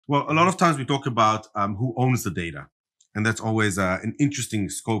Well, a lot of times we talk about who owns the data, and that's always an interesting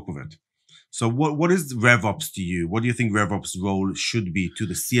scope of it. So what is RevOps to you? What do you think RevOps role should be to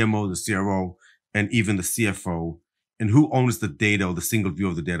the CMO, the CRO, and even the CFO? And who owns the data or the single view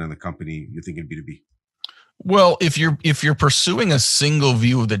of the data in the company, you think in B2B? Well, if you're pursuing a single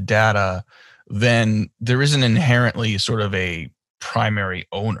view of the data, then there isn't inherently sort of a primary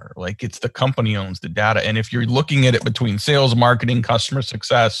owner. Like, it's the company owns the data. And if you're looking at it between sales, marketing, customer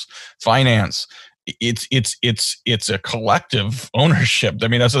success, finance, it's a collective ownership. I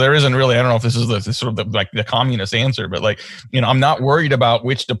mean, so there isn't really, I don't know if this is the sort of like the communist answer, but like, I'm not worried about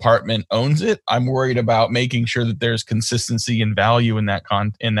which department owns it. I'm worried about making sure that there's consistency and value in that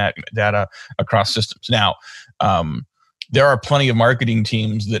data across systems. Now, there are plenty of marketing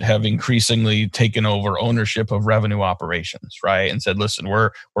teams that have increasingly taken over ownership of revenue operations, right? And said, listen,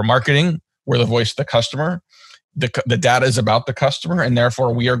 we're marketing, we're the voice of the customer. The data is about the customer, and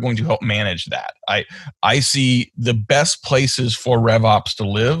therefore we are going to help manage that. I see the best places for RevOps to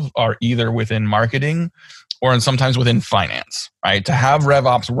live are either within marketing or sometimes within finance, right? To have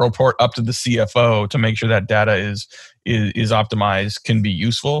RevOps report up to the CFO to make sure that data is optimized can be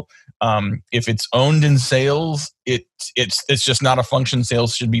useful. If it's owned in sales, it's just not a function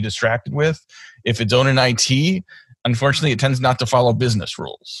sales should be distracted with. If it's owned in IT, unfortunately, it tends not to follow business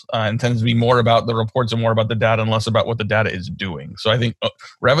rules and tends to be more about the reports and more about the data and less about what the data is doing. So I think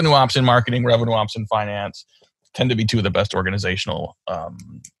revenue ops in marketing, revenue ops in finance tend to be two of the best organizational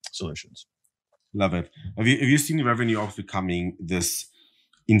solutions. Love it. Have you seen revenue ops becoming this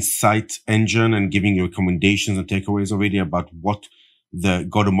insight engine and giving you recommendations and takeaways already about what the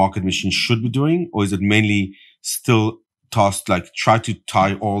go-to-market machine should be doing? Or is it mainly still tasked like try to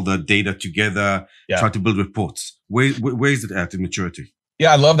tie all the data together, try to build reports? Where is it at in maturity?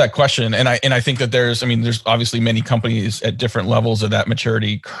 Yeah, I love that question. And I think that there's obviously many companies at different levels of that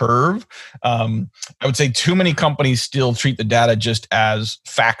maturity curve. I would say too many companies still treat the data just as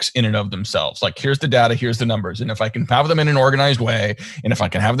facts in and of themselves. Like, here's the data, here's the numbers. And if I can have them in an organized way, and if I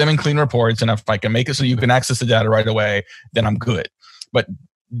can have them in clean reports, and if I can make it so you can access the data right away, then I'm good. But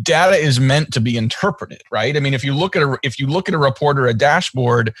data is meant to be interpreted, right? I mean, if you look at a report or a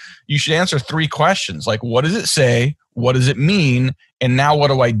dashboard, you should answer three questions. Like, what does it say? What does it mean? And now what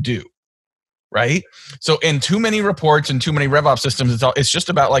do I do? Right? So in too many reports and too many RevOps systems, it's just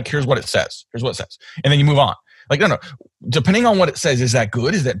about like, here's what it says. Here's what it says. And then you move on. Like, no. Depending on what it says, is that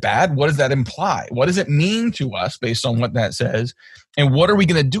good? Is that bad? What does that imply? What does it mean to us based on what that says? And what are we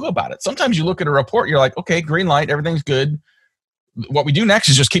going to do about it? Sometimes you look at a report, you're like, okay, green light, everything's good. What we do next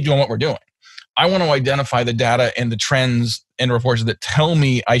is just keep doing what we're doing. I want to identify the data and the trends and reports that tell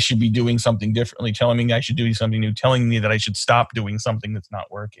me I should be doing something differently, telling me I should do something new, telling me that I should stop doing something that's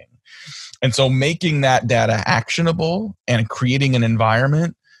not working. And so making that data actionable and creating an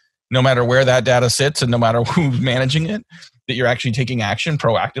environment, no matter where that data sits and no matter who's managing it, that you're actually taking action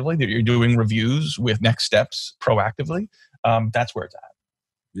proactively, that you're doing reviews with next steps proactively, that's where it's at.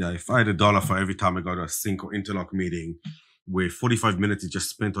 Yeah, if I had $1 for every time I go to a sync or interlock meeting, where 45 minutes is just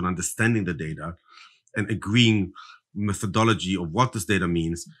spent on understanding the data and agreeing methodology of what this data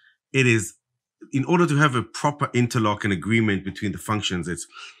means, it is, in order to have a proper interlock and agreement between the functions, it's,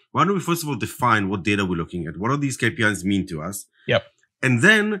 why don't we first of all define what data we're looking at? What do these KPIs mean to us? Yep. And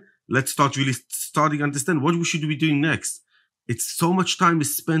then let's starting to understand what we should be doing next. It's so much time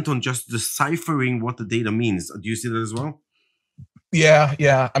is spent on just deciphering what the data means. Do you see that as well?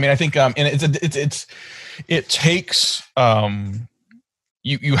 Yeah. I mean, I think, and it takes,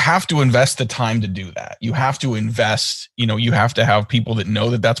 you have to invest the time to do that. You have to invest, you have to have people that know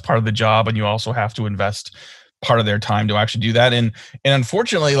that that's part of the job. And you also have to invest part of their time to actually do that. And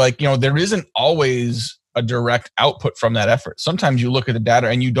unfortunately, there isn't always a direct output from that effort. Sometimes you look at the data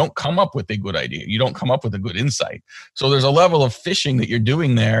and you don't come up with a good idea. You don't come up with a good insight. So there's a level of fishing that you're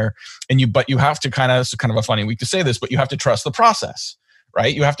doing there. But you have to it's kind of a funny week to say this, but you have to trust the process,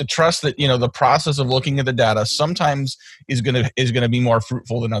 right? You have to trust that, the process of looking at the data sometimes is going to be more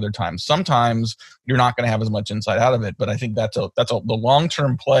fruitful than other times. Sometimes you're not going to have as much insight out of it. But I think the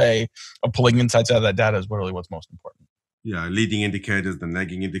long-term play of pulling insights out of that data is really what's most important. Yeah, leading indicators, the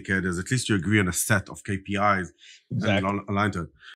lagging indicators, at least you agree on a set of KPIs exactly. And align to it.